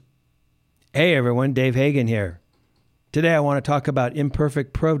Hey everyone, Dave Hagan here. Today I want to talk about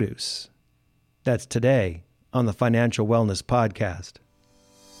imperfect produce. That's today on the Financial Wellness Podcast.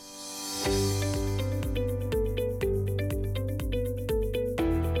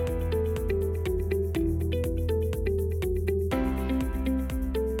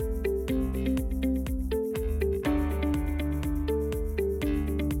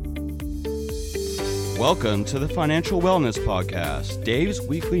 Welcome to the Financial Wellness Podcast, Dave's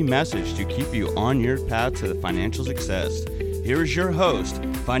weekly message to keep you on your path to financial success. Here is your host,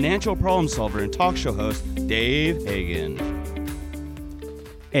 financial problem solver and talk show host, Dave Hagan.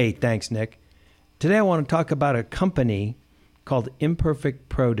 Hey, thanks, Nick. Today I want to talk about a company called Imperfect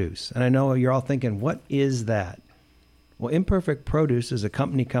Produce. And I know you're all thinking, what is that? Well, Imperfect Produce is a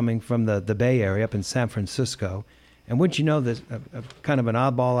company coming from the Bay Area up in San Francisco. And wouldn't you know, there's a kind of an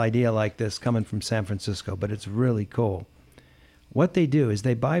oddball idea like this coming from San Francisco, but it's really cool. What they do is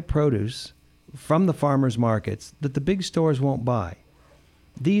they buy produce from the farmers markets that the big stores won't buy.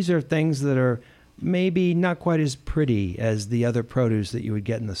 These are things that are maybe not quite as pretty as the other produce that you would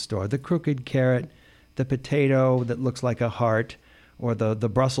get in the store. The crooked carrot, the potato that looks like a heart, or the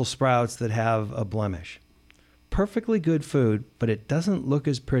Brussels sprouts that have a blemish. Perfectly good food, but it doesn't look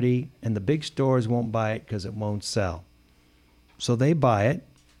as pretty, and the big stores won't buy it because it won't sell. So they buy it,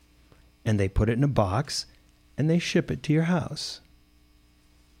 and they put it in a box, and they ship it to your house.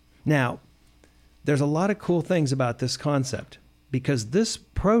 Now, there's a lot of cool things about this concept, because this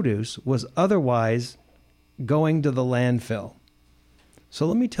produce was otherwise going to the landfill. So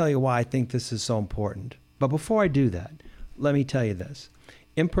let me tell you why I think this is so important. But before I do that, let me tell you this.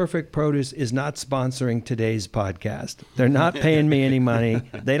 Imperfect Produce is not sponsoring today's podcast. They're not paying me any money.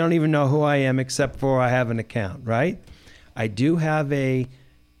 They don't even know who I am except for I have an account, right? I do have a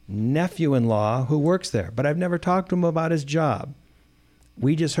nephew-in-law who works there, but I've never talked to him about his job.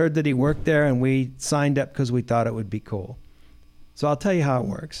 We just heard that he worked there and we signed up because we thought it would be cool. So I'll tell you how it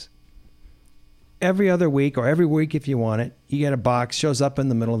works. Every other week, or every week if you want it, you get a box, shows up in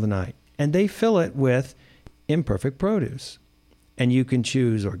the middle of the night, and they fill it with imperfect produce. And you can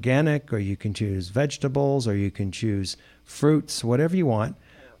choose organic, or you can choose vegetables, or you can choose fruits, whatever you want.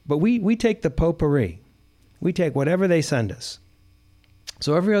 But we take the potpourri. We take whatever they send us.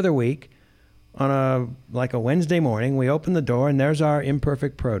 So every other week, on a Wednesday morning, we open the door, and there's our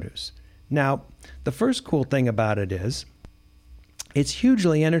imperfect produce. Now, the first cool thing about it is it's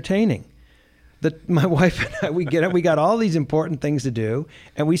hugely entertaining. My wife and I, we get up, we got all these important things to do,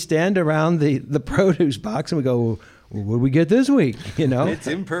 and we stand around the produce box, and we go, what did we get this week? You know, it's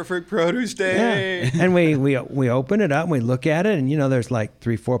Imperfect Produce Day. Yeah. And we open it up and we look at it, and there's like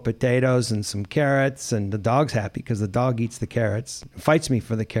 3-4 potatoes and some carrots, and the dog's happy because the dog eats the carrots, fights me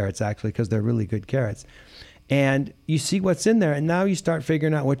for the carrots actually because they're really good carrots. And you see what's in there, and now you start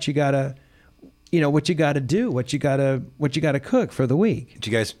figuring out what you gotta do, what you gotta cook for the week. Did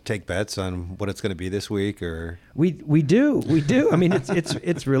you guys take bets on what it's going to be this week, or we do? I mean,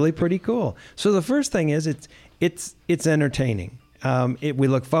 it's really pretty cool. So the first thing is it's entertaining. We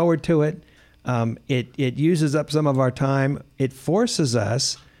look forward to it. It uses up some of our time. It forces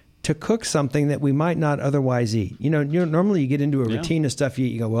us to cook something that we might not otherwise eat. Normally you get into a routine of stuff you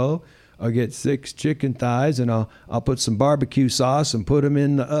eat. You go, well, I'll get 6 chicken thighs and I'll put some barbecue sauce and put them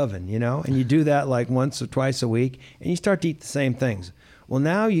in the oven, and you do that like once or twice a week, and you start to eat the same things. Well,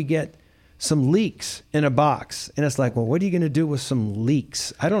 now you get some leeks in a box, and it's like, well, what are you going to do with some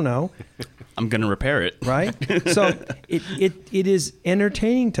leeks? I don't know. I'm going to repair it. Right? So it is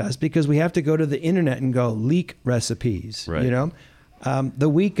entertaining to us because we have to go to the internet and go leek recipes, right. The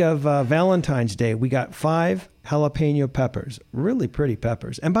week of Valentine's Day, we got 5 jalapeno peppers, really pretty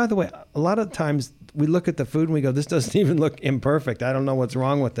peppers. And by the way, a lot of times we look at the food and we go, this doesn't even look imperfect. I don't know what's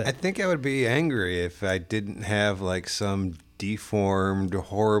wrong with it. I think I would be angry if I didn't have like some deformed,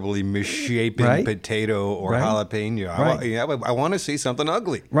 horribly misshapen potato or jalapeno. Right. I want to see something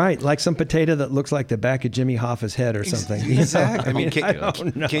ugly. Right, like some potato that looks like the back of Jimmy Hoffa's head or something. Exactly. I mean,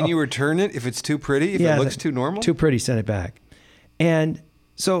 can you return it if it's too pretty, if it looks too normal? Too pretty, send it back. And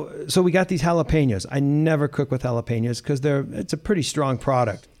so we got these jalapenos. I never cook with jalapenos because it's a pretty strong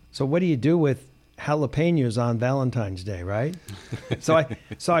product. So what do you do with jalapenos on Valentine's Day, right? So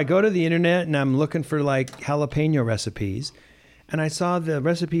I go to the internet and I'm looking for like jalapeno recipes, and I saw the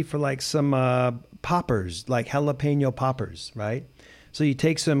recipe for like some poppers, like jalapeno poppers, right? So you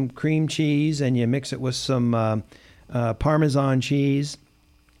take some cream cheese and you mix it with some Parmesan cheese,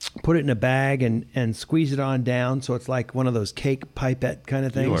 put it in a bag and squeeze it on down so it's like one of those cake pipette kind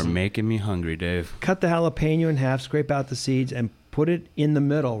of things. You are making me hungry, Dave. Cut the jalapeno in half, scrape out the seeds, and put it in the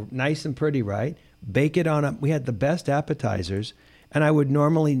middle, nice and pretty, right? Bake it on up. We had the best appetizers, And I would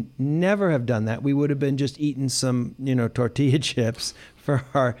normally never have done that. We would have been just eating some, tortilla chips for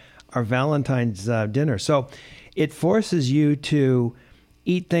our Valentine's dinner. So it forces you to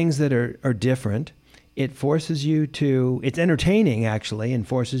eat things that are different. It forces you to, it's entertaining actually, and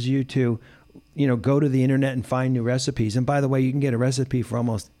forces you to, go to the internet and find new recipes. And by the way, you can get a recipe for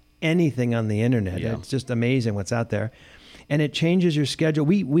almost anything on the internet. Yeah. It's just amazing what's out there. And it changes your schedule.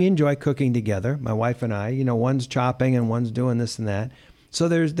 We enjoy cooking together, my wife and I. One's chopping and one's doing this and that. So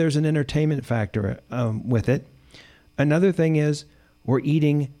there's an entertainment factor with it. Another thing is we're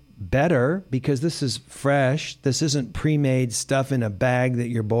eating better because this is fresh. This isn't pre-made stuff in a bag that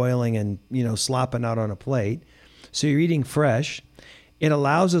you're boiling and, slopping out on a plate. So you're eating fresh. It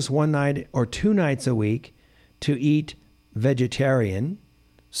allows us one night or two nights a week to eat vegetarian.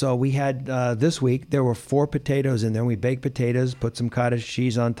 So we had this week, there were 4 potatoes in there. We baked potatoes, put some cottage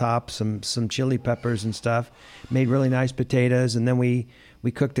cheese on top, some chili peppers and stuff, made really nice potatoes. And then we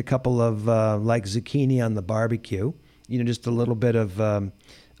cooked a couple of like zucchini on the barbecue, just a little bit of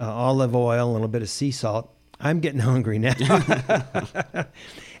olive oil, a little bit of sea salt. I'm getting hungry now.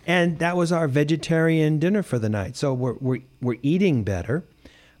 And that was our vegetarian dinner for the night. So we're eating better.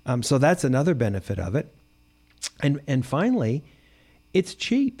 So that's another benefit of it. And finally, it's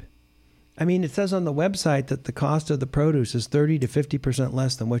cheap. I mean, it says on the website that the cost of the produce is 30 to 50%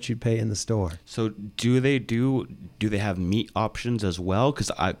 less than what you'd pay in the store. So do they have meat options as well?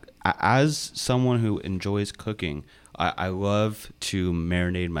 Because as someone who enjoys cooking, I love to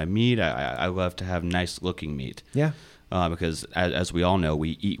marinate my meat. I love to have nice looking meat. Yeah. Because as we all know,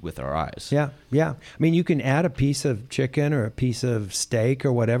 we eat with our eyes. Yeah. I mean, you can add a piece of chicken or a piece of steak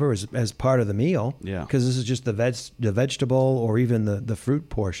or whatever as part of the meal. Yeah. Because this is just the vegetable or even the fruit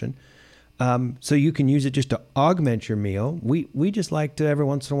portion. So you can use it just to augment your meal. We just like to every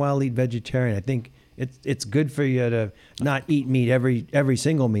once in a while eat vegetarian. I think it's good for you to not eat meat every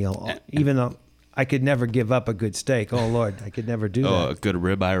single meal, even though I could never give up a good steak. Oh Lord, I could never do that. Oh, a good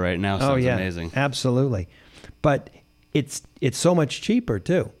ribeye right now sounds amazing. Absolutely. But it's so much cheaper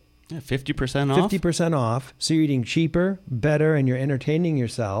too. Yeah, 50% off. 50% off. So you're eating cheaper, better, and you're entertaining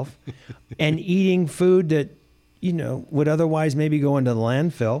yourself, and eating food that would otherwise maybe go into the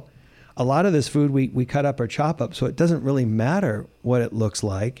landfill. A lot of this food we cut up or chop up, so it doesn't really matter what it looks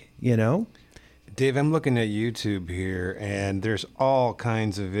like. Dave, I'm looking at YouTube here, and there's all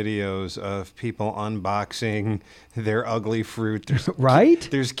kinds of videos of people unboxing their ugly fruit. Right?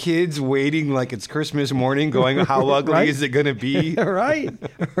 There's kids waiting like it's Christmas morning going, how ugly right? is it going to be? Right.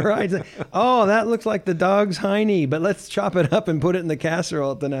 Oh, that looks like the dog's hiney, but let's chop it up and put it in the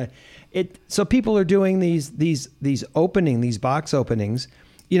casserole tonight. So people are doing these box openings.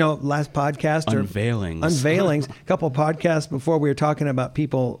 Last podcast. Unveilings. A couple of podcasts before we were talking about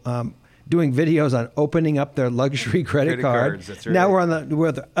people doing videos on opening up their luxury credit card. Cards, that's right. Now we're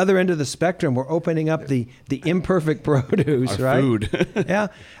at the other end of the spectrum. We're opening up the imperfect produce, our right? Food. Yeah.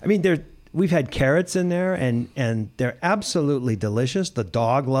 I mean, we've had carrots in there, and they're absolutely delicious. The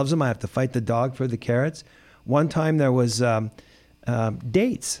dog loves them. I have to fight the dog for the carrots. One time there was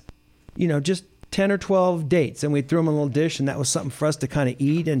dates, just 10 or 12 dates, and we threw them in a little dish, and that was something for us to kind of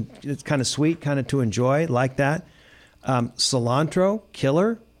eat, and it's kind of sweet, kind of to enjoy, like that. Cilantro,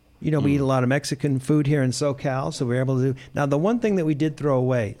 killer. We eat a lot of Mexican food here in SoCal, so we're able to do. Now, the one thing that we did throw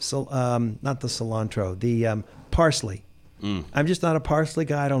away, not the cilantro, the parsley. I'm just not a parsley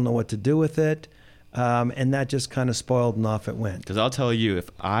guy. I don't know what to do with it. And that just kind of spoiled and off it went. Because I'll tell you, if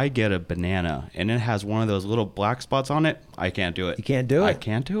I get a banana and it has one of those little black spots on it, I can't do it. You can't do it? I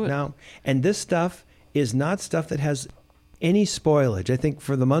can't do it. No. And this stuff is not stuff that has any spoilage. I think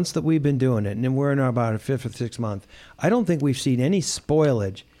for the months that we've been doing it, and we're in about our 5th or 6th month, I don't think we've seen any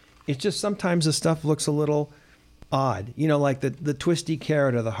spoilage. It's just sometimes the stuff looks a little odd, like the twisty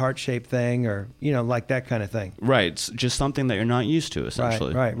carrot or the heart-shaped thing, or, like that kind of thing. Right. It's just something that you're not used to,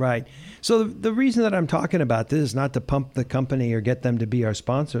 essentially. Right. So the reason that I'm talking about this is not to pump the company or get them to be our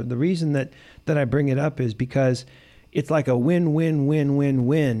sponsor. The reason that I bring it up is because it's like a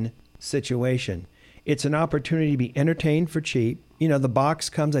win-win-win-win-win situation. It's an opportunity to be entertained for cheap. The box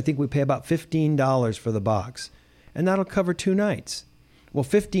comes, I think we pay about $15 for the box, and that'll cover 2 nights. Well,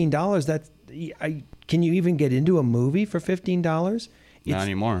 $15, can you even get into a movie for $15? Not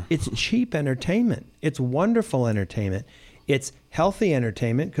anymore. It's cheap entertainment. It's wonderful entertainment. It's healthy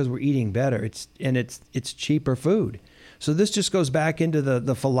entertainment because we're eating better. It's cheaper food. So this just goes back into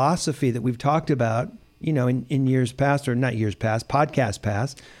the philosophy that we've talked about, in years past, or not years past, podcast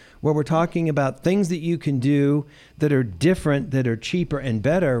past, where we're talking about things that you can do that are different, that are cheaper and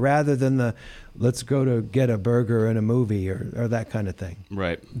better, rather than let's go to get a burger in a movie or that kind of thing.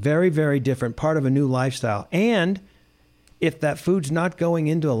 Right. Very, very different, part of a new lifestyle. And if that food's not going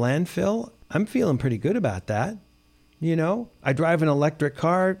into a landfill, I'm feeling pretty good about that. You know, I drive an electric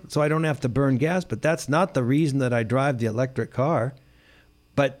car, so I don't have to burn gas, but that's not the reason that I drive the electric car.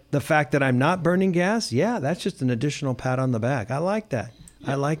 But the fact that I'm not burning gas, yeah, that's just an additional pat on the back. I like that.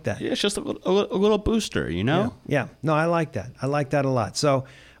 I like that. Yeah, it's just a little booster, you know? Yeah. No, I like that. I like that a lot. So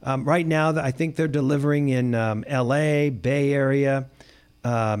right now, I think they're delivering in L.A., Bay Area,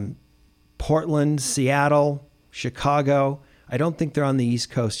 Portland, Seattle, Chicago. I don't think they're on the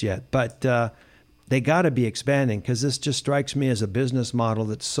East Coast yet, but they got to be expanding, because this just strikes me as a business model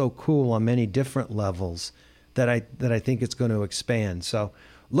that's so cool on many different levels that I think it's going to expand. So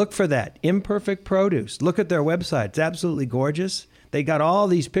look for that. Imperfect Produce. Look at their website. It's absolutely gorgeous. They got all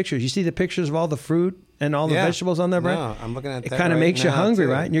these pictures. You see the pictures of all the fruit and all the vegetables on their brand? No, I'm looking at that. It kind of makes you hungry,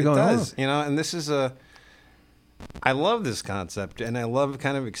 right? And you're going, does. You know, and this is I love this concept, and I love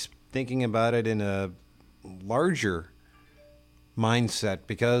kind of thinking about it in a larger mindset,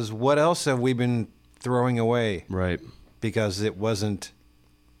 because what else have we been throwing away? Right. Because it wasn't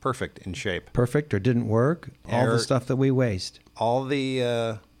perfect in shape. Perfect or didn't work. All the stuff that we waste. All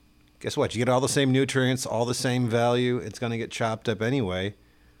the, guess what? You get all the same nutrients, all the same value. It's going to get chopped up anyway.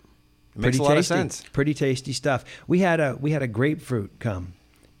 It makes a lot of sense. Pretty tasty stuff. We had a grapefruit come,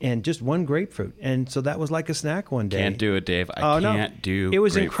 and just one grapefruit, and so that was like a snack one day. Can't do it, Dave. I can't do. It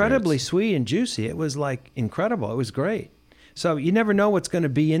was incredibly sweet and juicy. It was like incredible. It was great. So you never know what's going to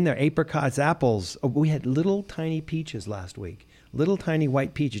be in there. Apricots, apples. Oh, we had little tiny peaches last week. Little tiny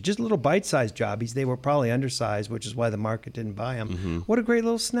white peaches, just little bite-sized jobbies. They were probably undersized, which is why the market didn't buy them. Mm-hmm. What a great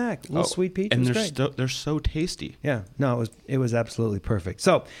little snack, little sweet peach. And they're so tasty. Yeah, no, it was absolutely perfect.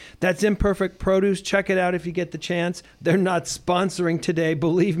 So that's Imperfect Produce. Check it out if you get the chance. They're not sponsoring today.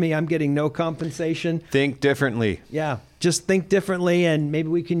 Believe me, I'm getting no compensation. Think differently. Yeah, just think differently, and maybe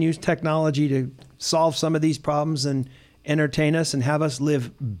we can use technology to solve some of these problems and entertain us and have us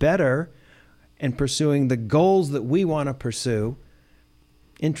live better and pursuing the goals that we want to pursue.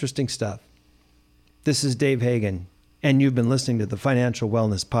 Interesting stuff. This is Dave Hagan, and you've been listening to the Financial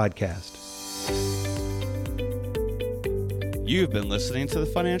Wellness Podcast. You've been listening to the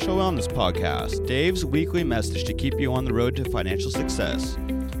Financial Wellness Podcast, Dave's weekly message to keep you on the road to financial success.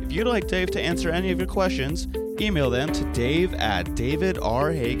 If you'd like Dave to answer any of your questions, email them to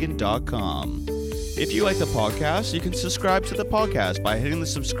dave@davidrhagan.com. If you like the podcast, you can subscribe to the podcast by hitting the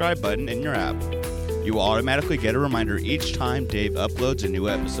subscribe button in your app. You will automatically get a reminder each time Dave uploads a new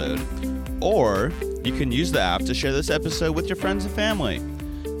episode. Or you can use the app to share this episode with your friends and family.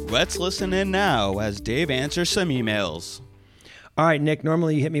 Let's listen in now as Dave answers some emails. All right, Nick,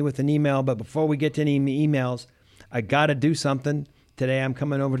 normally you hit me with an email, but before we get to any emails, I got to do something. Today I'm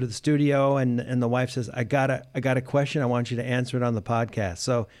coming over to the studio, and the wife says, I got a question. I want you to answer it on the podcast.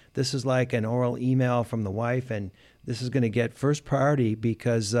 So this is like an oral email from the wife, and this is going to get first priority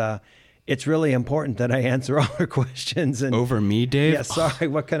because it's really important that I answer all her questions. And over me, Dave? Yeah, sorry.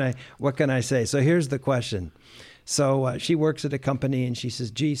 What can I say? So here's the question. So she works at a company, and she says,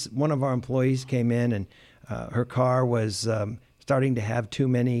 geez, one of our employees came in, and her car was starting to have too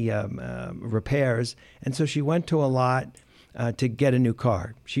many repairs. And so she went to a lot to get a new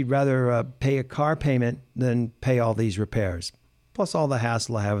car. She'd rather pay a car payment than pay all these repairs, plus all the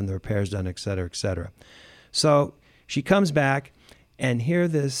hassle of having the repairs done, et cetera, et cetera. So she comes back, and here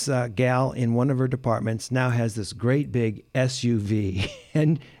this gal in one of her departments now has this great big SUV.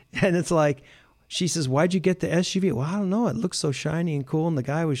 and it's like, she says, why'd you get the SUV? Well, I don't know. It looks so shiny and cool. And the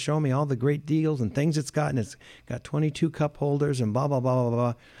guy was showing me all the great deals and things it's got. And it's got 22 cup holders and blah, blah, blah, blah,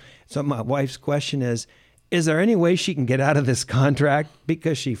 blah. So my wife's question is there any way she can get out of this contract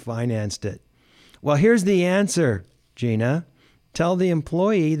because she financed it? Well, here's the answer, Gina. Tell the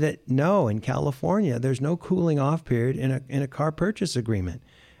employee that no, in California, there's no cooling off period in a car purchase agreement.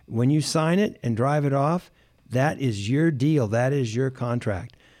 When you sign it and drive it off, that is your deal. That is your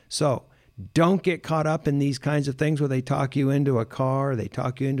contract. So don't get caught up in these kinds of things where they talk you into a car, they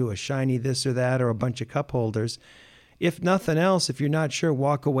talk you into a shiny this or that, or a bunch of cup holders. If nothing else, if you're not sure,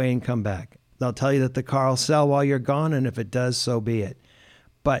 walk away and come back. They'll tell you that the car will sell while you're gone, and if it does, so be it.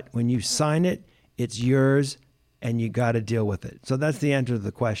 But when you sign it, it's yours, and you got to deal with it. So that's the answer to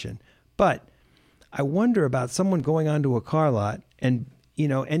the question. But I wonder about someone going onto a car lot and,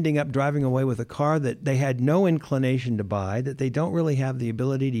 ending up driving away with a car that they had no inclination to buy, that they don't really have the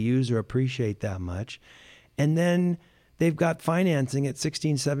ability to use or appreciate that much. And then they've got financing at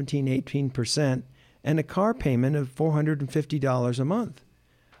 16, 17, 18% and a car payment of $450 a month.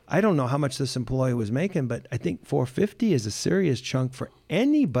 I don't know how much this employee was making, but I think $450 is a serious chunk for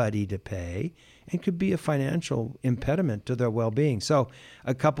anybody to pay and could be a financial impediment to their well-being. So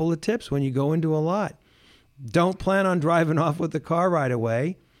a couple of tips when you go into a lot. Don't plan on driving off with the car right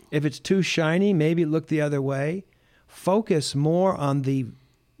away. If it's too shiny, maybe look the other way. Focus more on the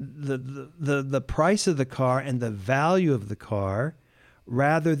price of the car and the value of the car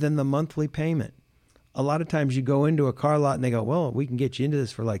rather than the monthly payment. A lot of times you go into a car lot and they go, well, we can get you into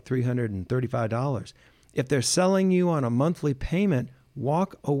this for like $335. If they're selling you on a monthly payment,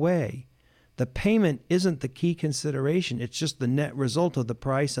 walk away. The payment isn't the key consideration. It's just the net result of the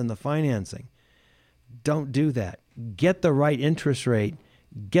price and the financing. Don't do that. Get the right interest rate,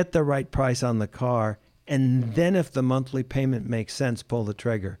 get the right price on the car, and then if the monthly payment makes sense, pull the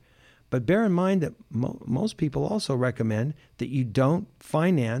trigger. But bear in mind that most people also recommend that you don't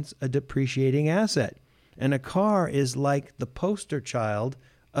finance a depreciating asset. And a car is like the poster child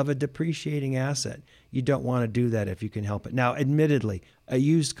of a depreciating asset. You don't want to do that if you can help it. Now, admittedly, a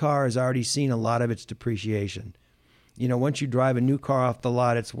used car has already seen a lot of its depreciation. Once you drive a new car off the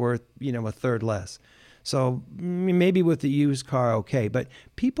lot, it's worth, a third less. So maybe with the used car, okay. But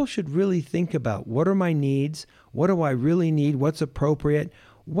people should really think about, what are my needs? What do I really need? What's appropriate?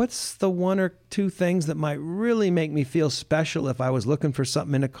 What's the one or two things that might really make me feel special if I was looking for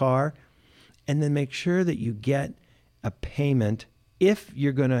something in a car? And then make sure that you get a payment, if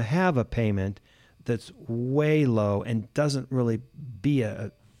you're going to have a payment, that's way low and doesn't really be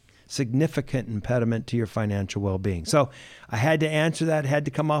a significant impediment to your financial well-being. So I had to answer that, had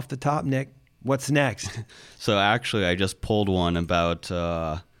to come off the top, Nick. What's next? So actually, I just pulled one about,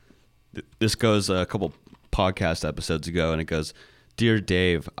 this goes a couple podcast episodes ago, and it goes, Dear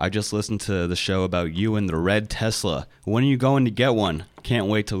Dave, I just listened to the show about you and the red Tesla. When are you going to get one? Can't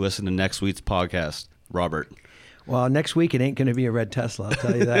wait to listen to next week's podcast. Robert. Well, next week it ain't going to be a red Tesla, I'll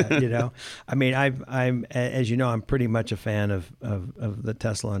tell you that. I mean, I'm as you know, I'm pretty much a fan of the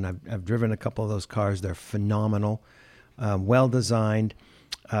Tesla, and I've driven a couple of those cars. They're phenomenal, well designed.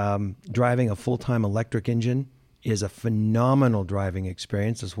 Driving a full-time electric engine is a phenomenal driving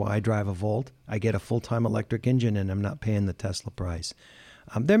experience. That's why I drive a Volt. I get a full-time electric engine, and I'm not paying the Tesla price.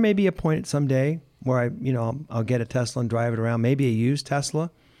 There may be a point someday where I'll get a Tesla and drive it around. Maybe a used Tesla.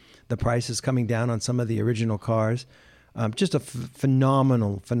 The price is coming down on some of the original cars. Just a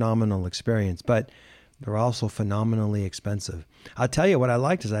phenomenal experience. But they're also phenomenally expensive. I'll tell you what I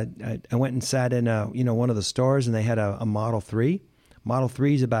liked is I went and sat in one of the stores, and they had a Model 3. Model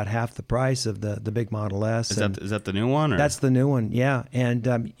 3 is about half the price of the big Model S. Is that the new one? Or? That's the new one, yeah.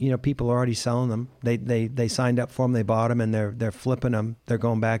 And people are already selling them. They signed up for them, they bought them, and they're flipping them. They're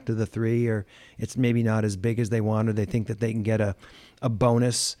going back to the 3, or it's maybe not as big as they wanted. They think that they can get a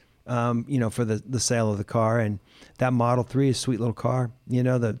bonus, for the sale of the car. And that Model 3 is a sweet little car.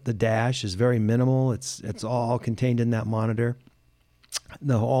 The dash is very minimal. It's all contained in that monitor.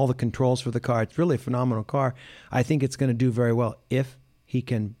 All the controls for the car. It's really a phenomenal car. I think it's going to do very well if he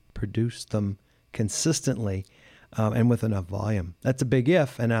can produce them consistently and with enough volume. That's a big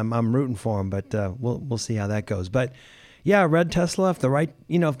if, and I'm rooting for him. But we'll see how that goes. But yeah, red Tesla. If the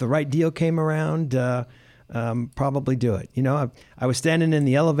right deal came around, probably do it. I was standing in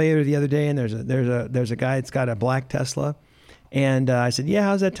the elevator the other day, and there's a guy that's got a black Tesla. And I said, yeah,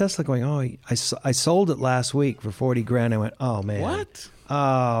 how's that Tesla going? Oh, I sold it last week for $40,000. I went, oh, man. What?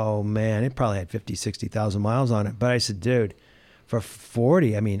 Oh, man. It probably had 50, 60,000 miles on it. But I said, dude, for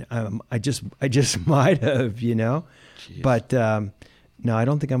 40, I mean, I just might have, Jeez. But no, I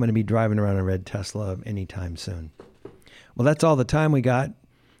don't think I'm going to be driving around a red Tesla anytime soon. Well, that's all the time we got.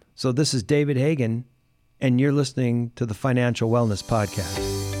 So this is David Hagan, and you're listening to the Financial Wellness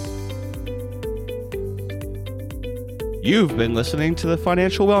Podcast. You've been listening to the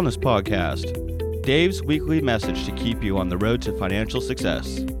Financial Wellness Podcast, Dave's weekly message to keep you on the road to financial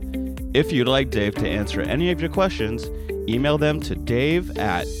success. If you'd like Dave to answer any of your questions, email them to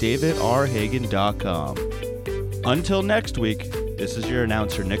dave@davidrhagan.com. Until next week, this is your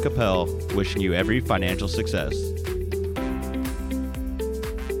announcer, Nick Appel, wishing you every financial success.